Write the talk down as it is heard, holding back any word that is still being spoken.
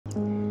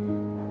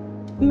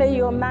May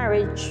your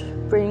marriage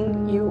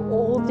bring you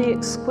all the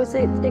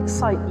exquisite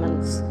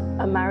excitements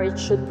a marriage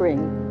should bring.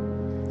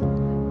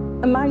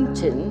 A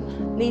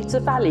mountain needs a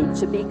valley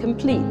to be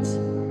complete.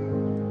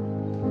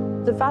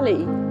 The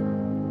valley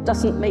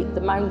doesn't make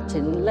the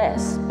mountain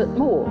less, but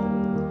more.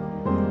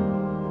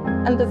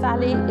 And the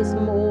valley is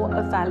more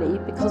a valley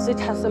because it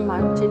has a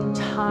mountain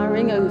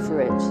towering over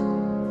it.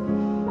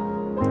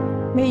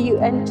 May you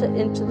enter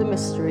into the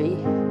mystery,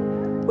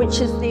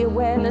 which is the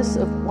awareness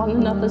of one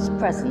another's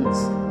presence,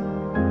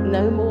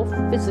 no more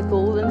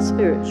physical than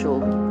spiritual,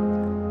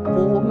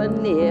 warm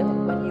and near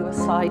when you are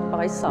side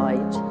by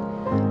side,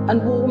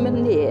 and warm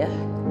and near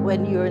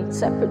when you're in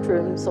separate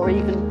rooms or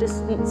even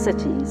distant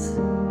cities.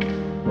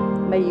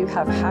 May you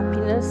have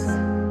happiness,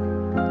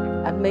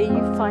 and may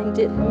you find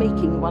it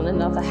making one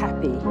another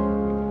happy.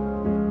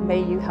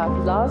 May you have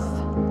love,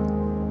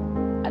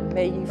 and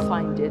may you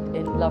find it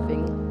in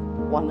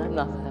loving one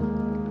another.